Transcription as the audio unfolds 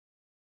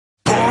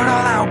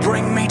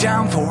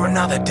down for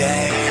another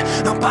day.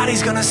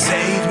 Nobody's gonna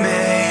save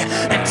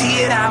me.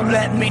 Empty it out,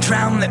 let me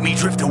drown, let me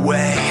drift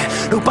away.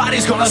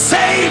 Nobody's gonna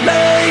save me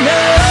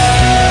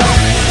now.